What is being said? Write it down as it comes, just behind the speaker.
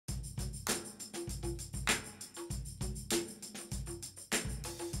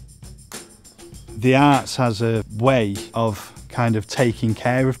The arts has a way of kind of taking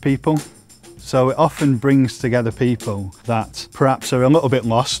care of people. So it often brings together people that perhaps are a little bit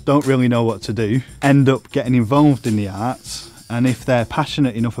lost, don't really know what to do, end up getting involved in the arts, and if they're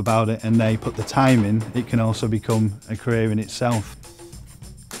passionate enough about it and they put the time in, it can also become a career in itself.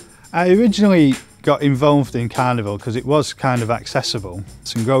 I originally got involved in Carnival because it was kind of accessible.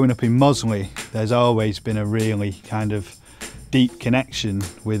 So growing up in Mossley, there's always been a really kind of deep connection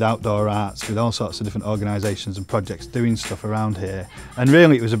with outdoor arts, with all sorts of different organisations and projects doing stuff around here. And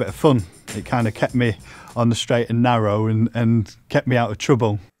really it was a bit of fun. It kind of kept me on the straight and narrow and kept me out of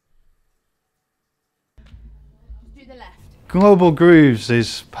trouble. Do the left. Global Grooves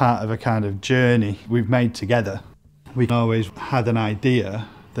is part of a kind of journey we've made together. We always had an idea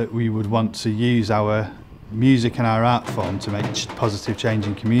that we would want to use our music and our art form to make positive change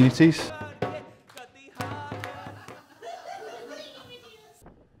in communities.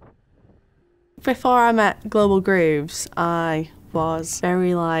 Before I met Global Grooves, I was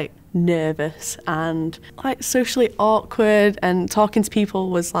very nervous and socially awkward, and talking to people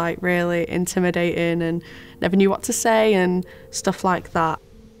was really intimidating and never knew what to say and stuff like that.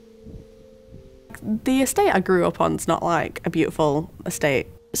 The estate I grew up on is not a beautiful estate.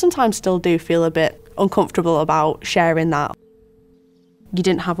 Sometimes still do feel a bit uncomfortable about sharing that. You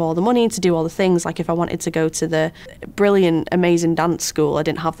didn't have all the money to do all the things, if I wanted to go to the brilliant, amazing dance school, I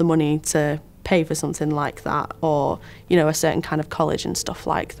didn't have the money to pay for something like that, or a certain kind of college and stuff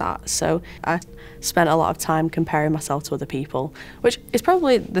like that. So I spent a lot of time comparing myself to other people, which is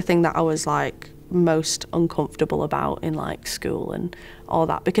probably the thing that I was most uncomfortable about in school and all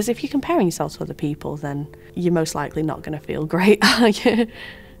that, because if you're comparing yourself to other people, then you're most likely not going to feel great, are you?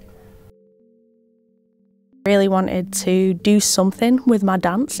 Really wanted to do something with my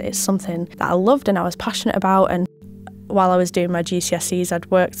dance. It's something that I loved and I was passionate about, and while I was doing my GCSEs,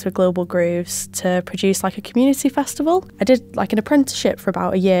 I'd worked with Global Grooves to produce a community festival. I did an apprenticeship for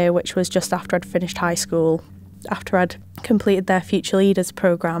about a year, which was just after I'd finished high school. After I'd completed their Future Leaders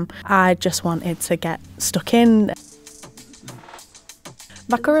programme, I just wanted to get stuck in.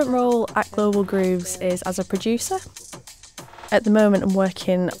 My current role at Global Grooves is as a producer. At the moment I'm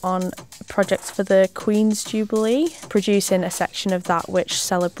working on projects for the Queen's Jubilee, producing a section of that which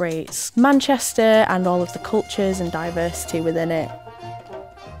celebrates Manchester and all of the cultures and diversity within it.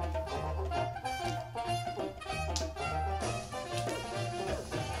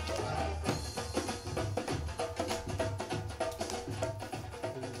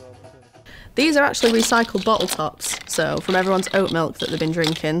 These are actually recycled bottle tops, so from everyone's oat milk that they've been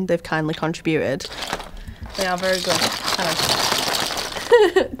drinking, they've kindly contributed. They are very good.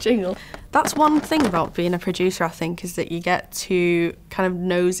 Jingle. That's one thing about being a producer, I think, is that you get to kind of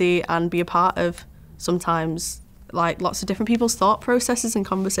nosy and be a part of sometimes lots of different people's thought processes and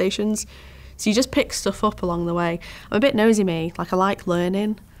conversations. So you just pick stuff up along the way. I'm a bit nosy me, I like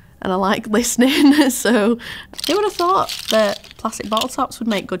learning and I like listening. So who would have thought that plastic bottle tops would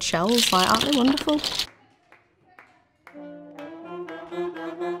make good shells? Aren't they wonderful?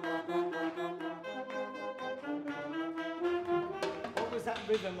 That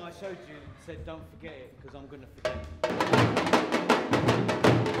rhythm I showed you said don't forget it, because I'm going to forget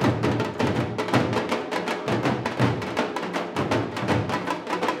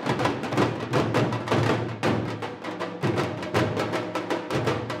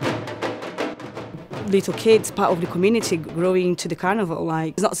it. Little kids, part of the community growing to the carnival,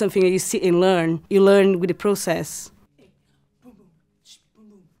 it's not something that you sit and learn, you learn with the process.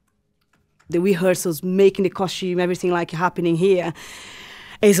 The rehearsals, making the costume, everything happening here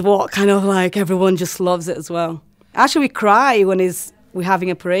is what kind of everyone just loves it as well. Actually, we cry when we're having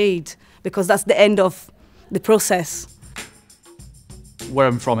a parade, because that's the end of the process. Where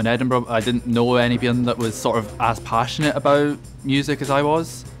I'm from in Edinburgh, I didn't know anyone that was sort of as passionate about music as I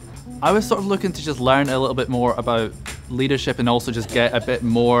was. I was sort of looking to just learn a little bit more about leadership and also just get a bit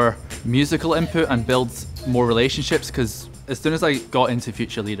more musical input and build more relationships, because as soon as I got into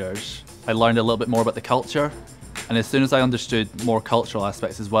Future Leaders, I learned a little bit more about the culture, and as soon as I understood more cultural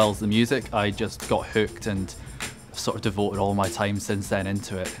aspects as well as the music, I just got hooked and sort of devoted all my time since then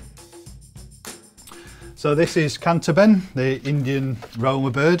into it. So this is Cantaben, the Indian roller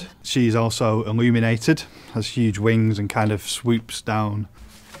bird. She's also illuminated, has huge wings and kind of swoops down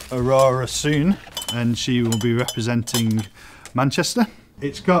Aurora soon, and she will be representing Manchester.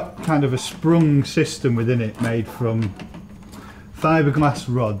 It's got kind of a sprung system within it made from fiberglass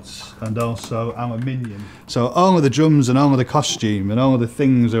rods and also aluminium. So all of the drums and all of the costume and all of the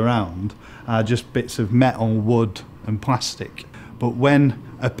things around are just bits of metal, wood and plastic. But when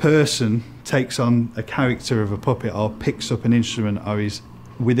a person takes on a character of a puppet or picks up an instrument or is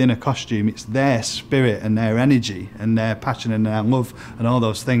within a costume, it's their spirit and their energy and their passion and their love and all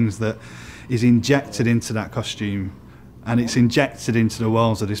those things that is injected into that costume, and it's injected into the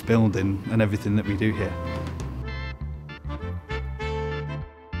walls of this building and everything that we do here.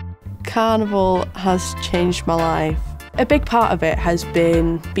 Carnival has changed my life. A big part of it has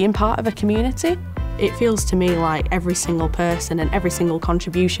been being part of a community. It feels to me like every single person and every single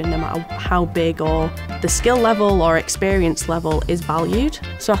contribution, no matter how big or the skill level or experience level, is valued.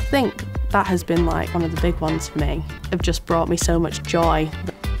 So I think that has been like one of the big ones for me. It's just brought me so much joy.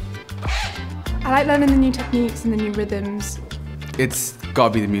 I like learning the new techniques and the new rhythms. It's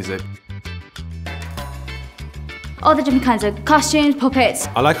gotta be the music. All the different kinds of costumes, puppets.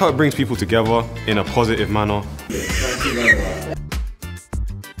 I like how it brings people together in a positive manner.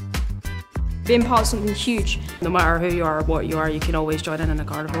 Being part of something huge. No matter who you are or what you are, you can always join in a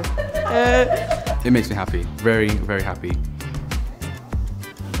carnival. It makes me happy, very, very happy.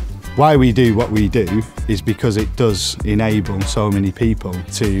 Why we do what we do is because it does enable so many people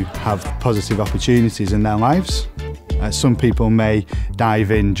to have positive opportunities in their lives. Some people may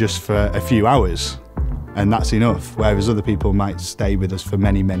dive in just for a few hours, and that's enough, whereas other people might stay with us for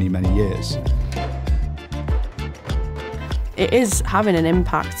many, many, many years. It is having an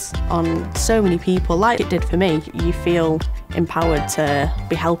impact on so many people, like it did for me. You feel empowered to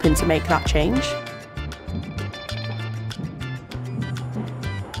be helping to make that change.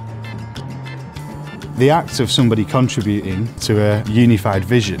 The act of somebody contributing to a unified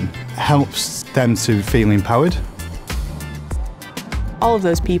vision helps them to feel empowered. All of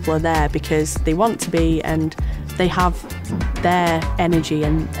those people are there because they want to be, and they have their energy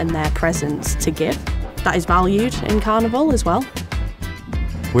and their presence to give. That is valued in Carnival as well.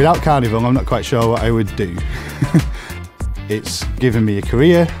 Without Carnival, I'm not quite sure what I would do. It's given me a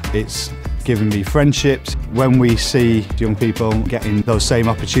career, it's given me friendships. When we see young people getting those same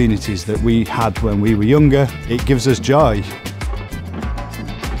opportunities that we had when we were younger, it gives us joy.